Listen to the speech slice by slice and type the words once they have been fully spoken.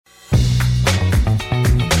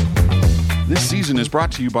This season is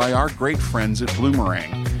brought to you by our great friends at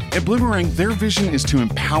Bloomerang. At Bloomerang, their vision is to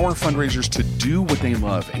empower fundraisers to do what they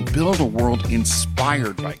love and build a world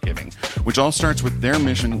inspired by giving, which all starts with their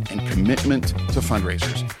mission and commitment to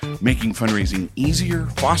fundraisers, making fundraising easier,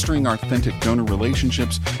 fostering authentic donor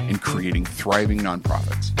relationships, and creating thriving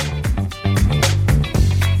nonprofits.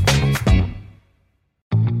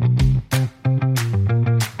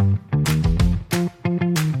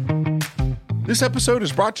 This episode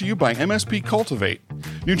is brought to you by MSP Cultivate.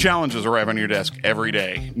 New challenges arrive on your desk every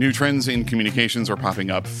day. New trends in communications are popping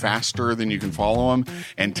up faster than you can follow them,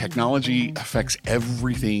 and technology affects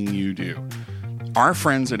everything you do. Our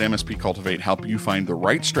friends at MSP Cultivate help you find the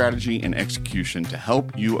right strategy and execution to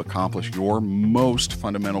help you accomplish your most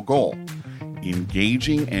fundamental goal,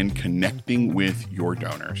 engaging and connecting with your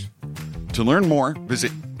donors. To learn more,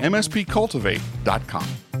 visit mspcultivate.com.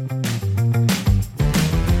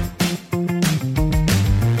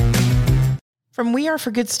 From We Are For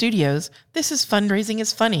Good Studios, this is Fundraising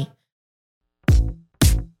is Funny.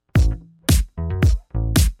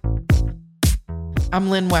 I'm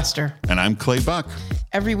Lynn Wester. And I'm Clay Buck.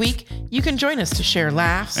 Every week, you can join us to share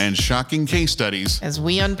laughs and shocking case studies as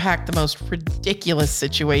we unpack the most ridiculous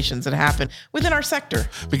situations that happen within our sector.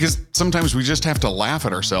 Because sometimes we just have to laugh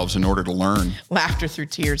at ourselves in order to learn. Laughter through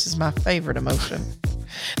tears is my favorite emotion.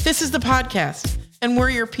 This is the podcast, and we're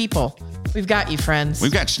your people. We've got you, friends.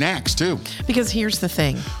 We've got snacks, too. Because here's the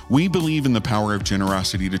thing. We believe in the power of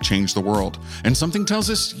generosity to change the world, and something tells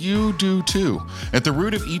us you do, too. At the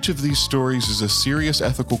root of each of these stories is a serious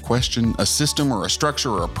ethical question, a system or a structure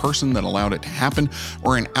or a person that allowed it to happen,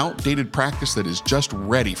 or an outdated practice that is just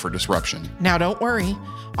ready for disruption. Now, don't worry.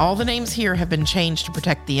 All the names here have been changed to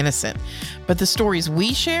protect the innocent. But the stories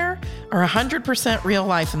we share are 100% real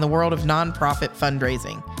life in the world of nonprofit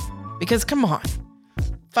fundraising. Because, come on.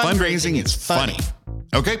 Fundraising is funny.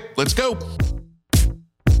 Okay, let's go.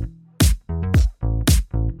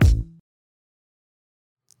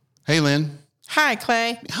 Hey, Lynn. Hi,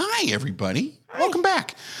 Clay. Hi, everybody. Hi. Welcome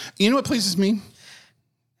back. You know what pleases me?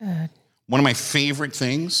 One of my favorite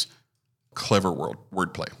things, clever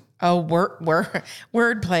wordplay. Oh,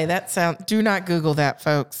 wordplay. That sound. Do not Google that,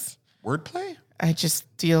 folks. Wordplay? I just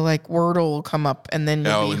feel like Wordle will come up and then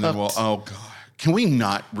you'll be hooked. Oh, God. Can we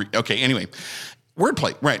not? Okay, anyway.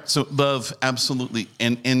 Wordplay, right. So love, absolutely.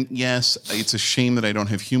 And yes, it's a shame that I don't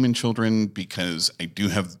have human children because I do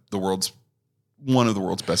have one of the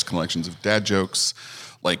world's best collections of dad jokes.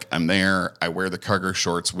 Like, I'm there. I wear the cargo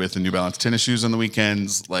shorts with the New Balance tennis shoes on the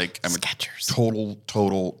weekends. Like, I'm Skechers. A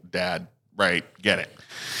total dad. Right. Get it.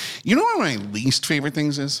 You know what one of my least favorite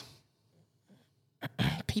things is?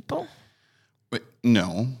 People? Wait,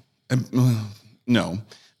 no. No.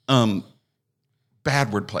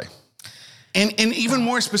 Bad wordplay. And even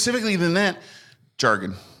more specifically than that,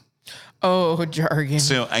 jargon. Oh, jargon.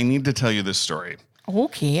 So I need to tell you this story.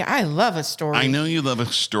 Okay, I love a story. I know you love a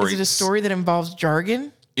story. Is it a story that involves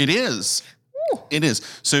jargon? It is. Ooh. It is.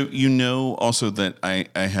 So you know also that I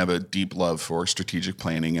have a deep love for strategic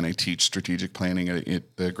planning, and I teach strategic planning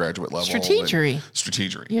at the graduate level.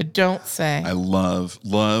 Strategery. You don't say. I love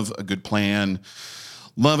a good plan.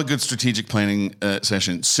 Love a good strategic planning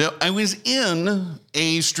session. So I was in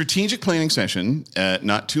a strategic planning session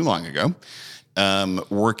not too long ago,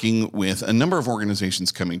 working with a number of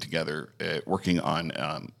organizations coming together, working on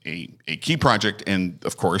a key project. And,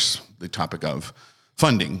 of course, the topic of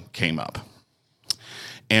funding came up.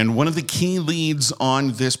 And one of the key leads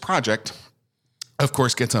on this project, of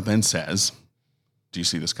course, gets up and says, do you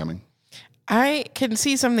see this coming? I can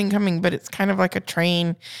see something coming, but it's kind of like a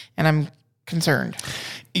train, and I'm concerned.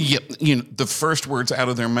 Yeah, the first words out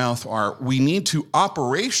of their mouth are, we need to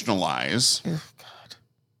operationalize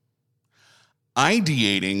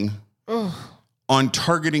ideating on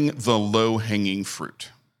targeting the low-hanging fruit.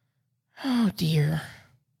 Oh, dear.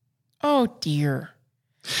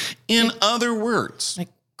 In other words. Like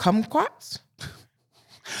kumquats?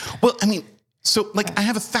 Well, I mean, so I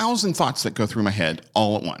have 1,000 thoughts that go through my head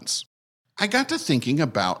all at once. I got to thinking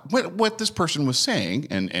about what this person was saying,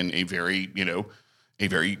 and a very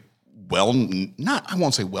well, not, I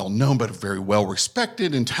won't say well known, but a very well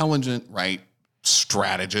respected, intelligent, right,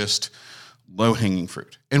 strategist, low hanging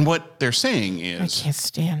fruit. And what they're saying is, I can't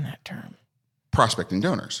stand that term. Prospecting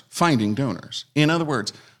donors, finding donors. In other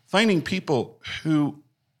words, finding people who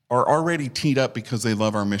are already teed up because they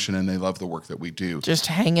love our mission and they love the work that we do. Just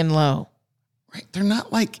hanging low. Right? They're not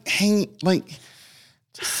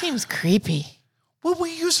just seems creepy. Well,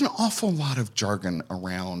 we use an awful lot of jargon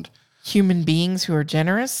around human beings who are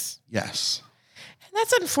generous. Yes. And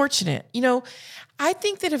that's unfortunate. I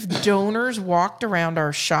think that if donors walked around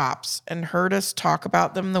our shops and heard us talk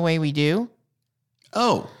about them the way we do,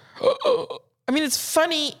 Oh. I mean, it's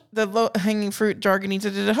funny, the low-hanging fruit jargon, ha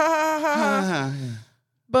ha ha ha.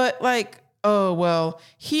 But like, oh, well,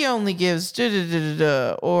 he only gives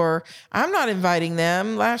or I'm not inviting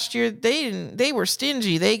them. Last year, they were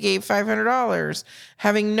stingy. They gave $500,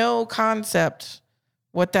 having no concept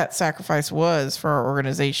what that sacrifice was for our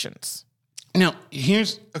organizations. Now,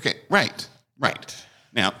 right.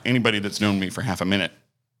 Now, anybody that's known me for half a minute,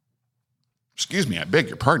 excuse me, I beg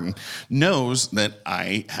your pardon, knows that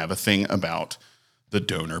I have a thing about the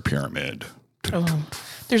donor pyramid. Oh,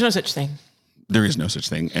 there's no such thing. There is no such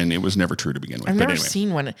thing, and it was never true to begin with. I've never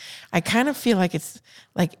seen one. I kind of feel like it's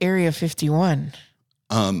like Area 51.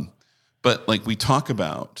 But like we talk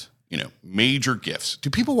about, major gifts. Do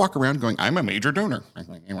people walk around going, I'm a major donor?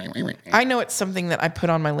 I know it's something that I put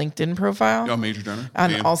on my LinkedIn profile. Oh, major donor?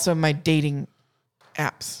 And also my dating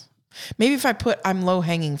apps. Maybe if I put I'm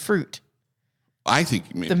low-hanging fruit, I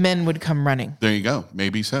think the men would come running. There you go.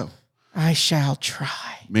 Maybe so. I shall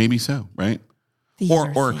try. Maybe so, right?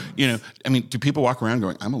 Or do people walk around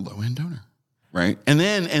going, I'm a low-end donor, right? And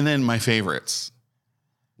then my favorites,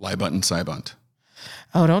 lie bunt and side bunt.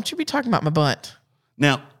 Oh, don't you be talking about my bunt.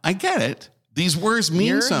 Now, I get it. These words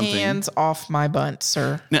mean something. Your hands off my bunt,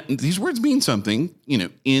 sir. Now, these words mean something, in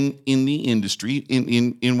the industry,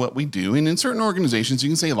 in what we do. And in certain organizations, you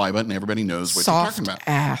can say lie bunt and everybody knows what you're talking about. Soft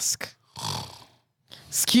ask.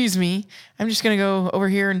 Excuse me. I'm just going to go over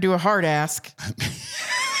here and do a hard ask.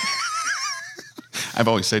 I've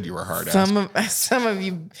always said you were hard ass. Some of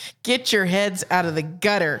you get your heads out of the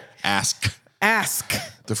gutter. Ask.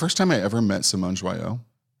 The first time I ever met Simone Joyaux,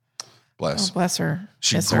 bless her.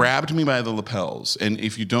 She grabbed me by the lapels. And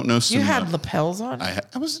if you don't know Simone. You had lapels on? I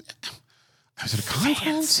was at a conference.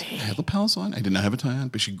 Fancy. I had lapels on. I did not have a tie on,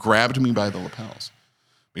 but she grabbed me by the lapels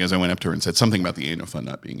because I went up to her and said something about the annual fund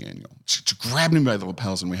not being annual. She grabbed me by the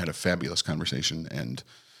lapels and we had a fabulous conversation, and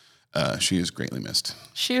she is greatly missed.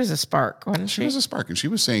 She was a spark, wasn't she? She was a spark, and she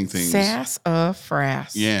was saying things.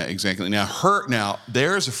 Sassafras. Yeah, exactly. Now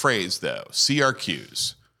there's a phrase though.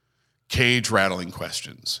 CRQs, cage rattling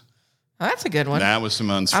questions. Oh, that's a good one. That was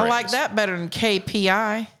Simone's phrase. I like that better than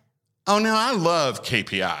KPI. Oh, no, I love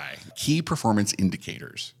KPI, key performance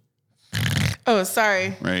indicators. Oh,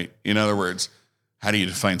 sorry. Right. In other words, how do you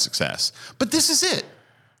define success? But this is it.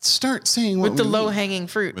 Start saying what with the low-hanging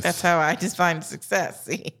fruit. That's how I define success.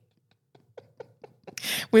 See.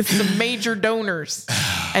 With some major donors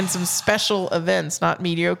and some special events, not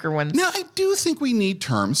mediocre ones. Now, I do think we need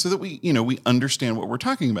terms so that we understand what we're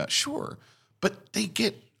talking about. Sure. But they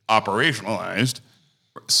get operationalized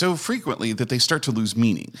so frequently that they start to lose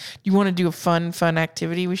meaning. You want to do a fun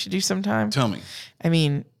activity we should do sometime? Tell me. I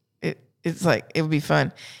mean, it's like, it would be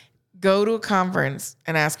fun. Go to a conference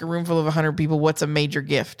and ask a room full of 100 people, what's a major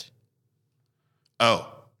gift?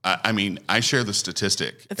 Oh, I share the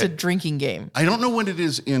statistic. It's a drinking game. I don't know what it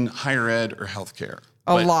is in higher ed or healthcare.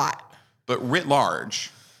 A lot. But writ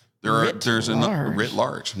large, there's a writ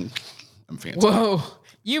large. I'm fancy. Whoa.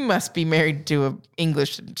 You must be married to an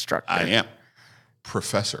English instructor. I am.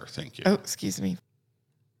 Professor, thank you. Oh, excuse me.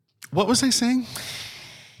 What was I saying?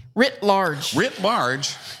 Writ large. Writ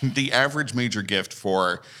large, the average major gift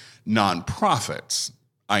for nonprofits.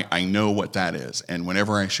 I know what that is. And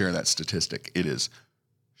whenever I share that statistic, it is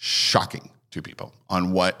shocking to people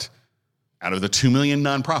on what, out of the 2 million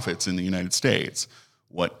nonprofits in the United States,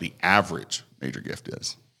 what the average major gift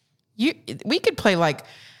is. We could play like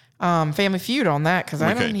Family Feud on that because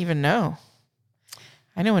I don't even know.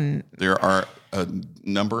 I know there are a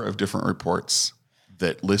number of different reports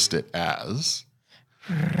that list it as,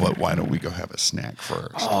 but why don't we go have a snack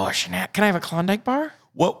first? Oh, snack. Can I have a Klondike bar?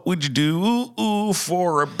 What would you do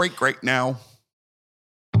for a break right now?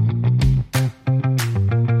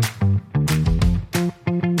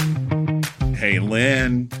 Hey,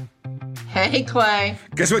 Lynn. Hey, Clay.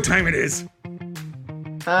 Guess what time it is?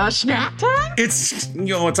 Snack time?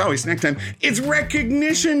 It's always snack time. It's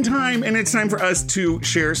recognition time, and it's time for us to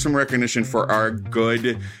share some recognition for our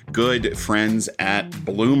good friends at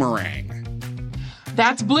Bloomerang.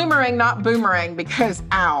 That's Bloomerang, not Boomerang, because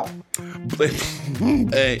ow.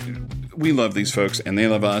 We love these folks, and they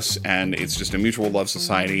love us, and it's just a mutual love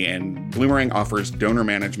society, and Bloomerang offers donor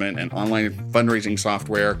management and online fundraising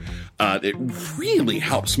software that really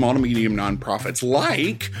helps small to medium nonprofits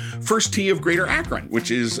like First Tee of Greater Akron,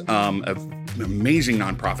 which is an amazing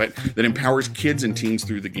nonprofit that empowers kids and teens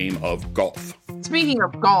through the game of golf. Speaking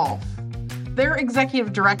of golf, their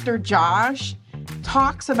executive director, Josh,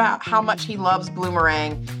 talks about how much he loves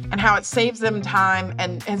Bloomerang and how it saves them time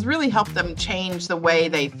and has really helped them change the way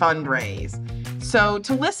they fundraise. So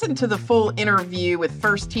to listen to the full interview with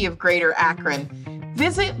First Tee of Greater Akron,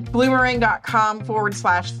 Visit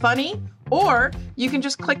bloomerang.com/funny, or you can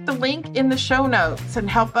just click the link in the show notes and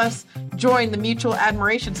help us join the Mutual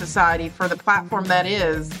Admiration Society for the platform that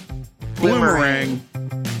is Bloomerang.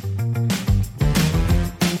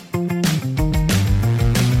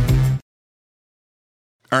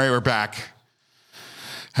 All right, we're back.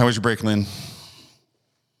 How was your break, Lynn?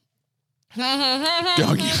 You're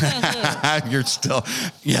still,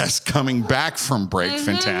 yes, coming back from break.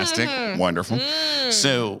 Fantastic. Wonderful.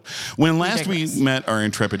 So when last we met our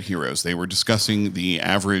intrepid heroes, they were discussing the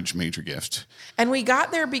average major gift. And we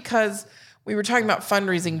got there because we were talking about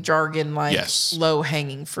fundraising jargon, like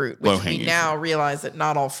low-hanging fruit, which we now realize that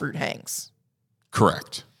not all fruit hangs.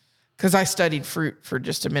 Correct. Because I studied fruit for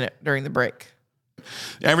just a minute during the break.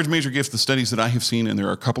 The average major gift, the studies that I have seen, and there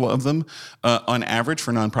are a couple of them, on average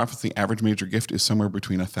for nonprofits, the average major gift is somewhere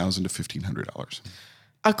between $1,000 to $1,500.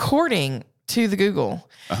 According to the Google,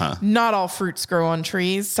 not all fruits grow on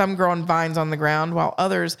trees. Some grow on vines on the ground, while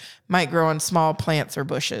others might grow on small plants or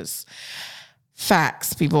bushes.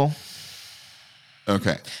 Facts, people.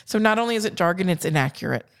 Okay. So not only is it jargon, it's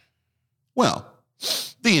inaccurate. Well,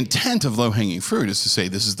 the intent of low-hanging fruit is to say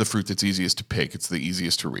this is the fruit that's easiest to pick, it's the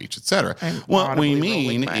easiest to reach, etc. What we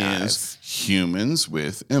mean is humans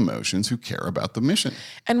with emotions who care about the mission.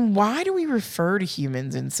 And why do we refer to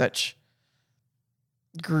humans in such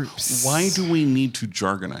groups? Why do we need to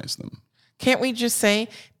jargonize them? Can't we just say,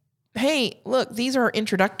 hey, look, these are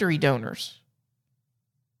introductory donors.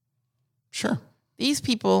 Sure. These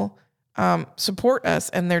people support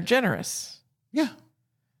us and they're generous. Yeah.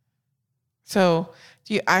 So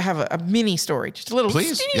I have a mini story, just a little.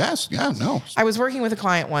 Please, yes, yeah, no. I was working with a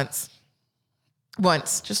client once,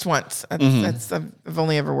 just once. I've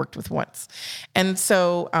only ever worked with once. And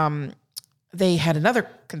so they had another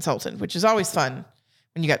consultant, which is always fun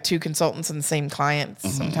when you got two consultants and the same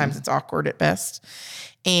clients. Sometimes it's awkward at best.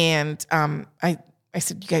 And I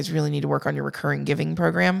said, you guys really need to work on your recurring giving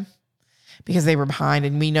program, because they were behind.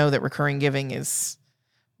 And we know that recurring giving is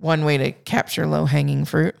one way to capture low-hanging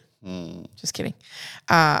fruit. Just kidding.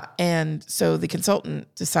 And so the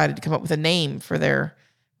consultant decided to come up with a name for their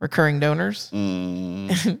recurring donors.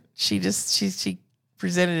 She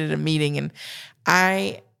presented it at a meeting, and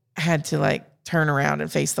I had to turn around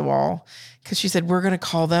and face the wall, because she said, we're going to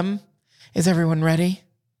call them, is everyone ready?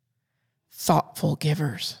 Thoughtful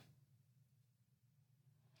givers.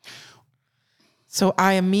 So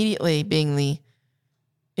I immediately, being the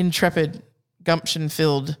intrepid,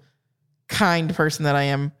 gumption-filled, kind person that I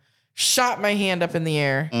am, shot my hand up in the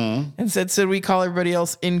air and said, so we call everybody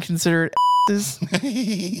else inconsiderate asses?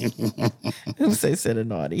 Oops, I said a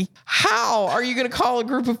naughty. How are you going to call a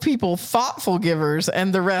group of people thoughtful givers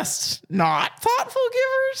and the rest not thoughtful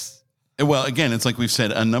givers? Well, again, it's like we've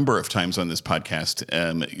said a number of times on this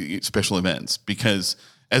podcast, special events, because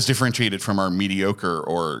as differentiated from our mediocre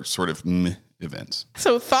or sort of events.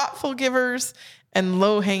 So thoughtful givers and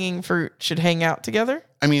low-hanging fruit should hang out together?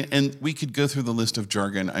 I mean, and we could go through the list of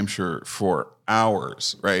jargon, I'm sure, for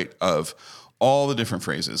hours, right, of all the different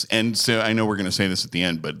phrases. And so I know we're going to say this at the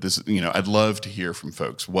end, but this, I'd love to hear from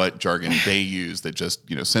folks what jargon they use that just,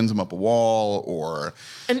 sends them up a wall, or...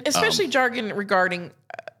 And especially jargon regarding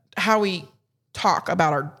how we talk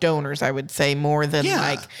about our donors, I would say, more than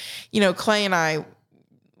Clay and I...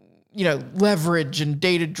 leverage and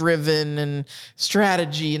data-driven and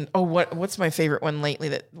strategy. And what's my favorite one lately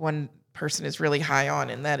that one person is really high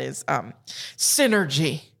on, and that is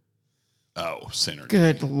synergy. Oh, synergy.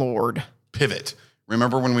 Good Lord. Pivot.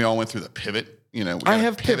 Remember when we all went through the pivot? I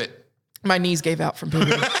have pivot. My knees gave out from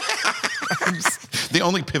pivoting. The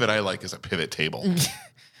only pivot I like is a pivot table.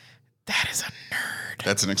 That is a nerd.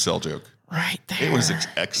 That's an Excel joke. Right there. It was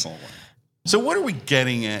excellent. So what are we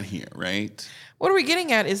getting at here, right? What are we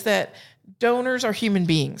getting at is that donors are human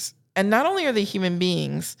beings. And not only are they human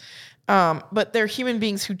beings, but they're human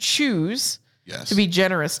beings who choose to be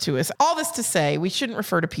generous to us. All this to say, we shouldn't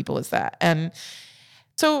refer to people as that. And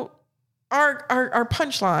so our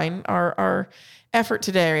punchline, our effort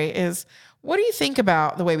today is, what do you think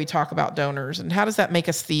about the way we talk about donors, and how does that make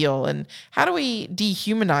us feel? And how do we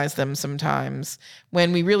dehumanize them sometimes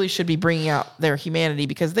when we really should be bringing out their humanity,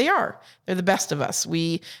 because they're the best of us.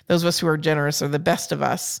 Those of us who are generous are the best of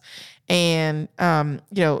us. And,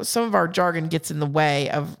 some of our jargon gets in the way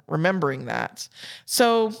of remembering that.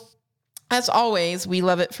 So as always, we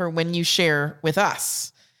love it for when you share with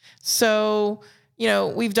us. So,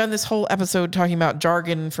 we've done this whole episode talking about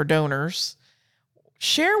jargon for donors.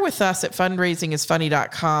 Share with us at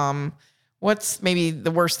fundraisingisfunny.com what's maybe the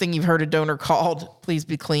worst thing you've heard a donor called. Please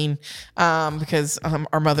be clean, because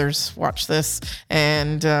our mothers watch this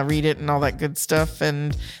and read it and all that good stuff.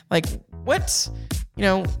 And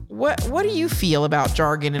what do you feel about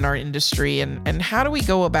jargon in our industry, and how do we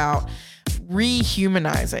go about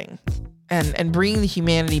rehumanizing and bringing the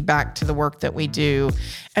humanity back to the work that we do,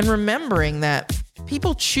 and remembering that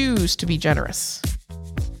people choose to be generous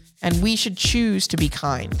and we should choose to be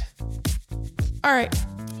kind. All right,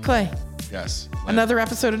 Clay. Yes. Another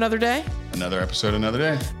episode, another day. Another episode, another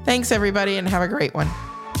day. Thanks, everybody, and have a great one.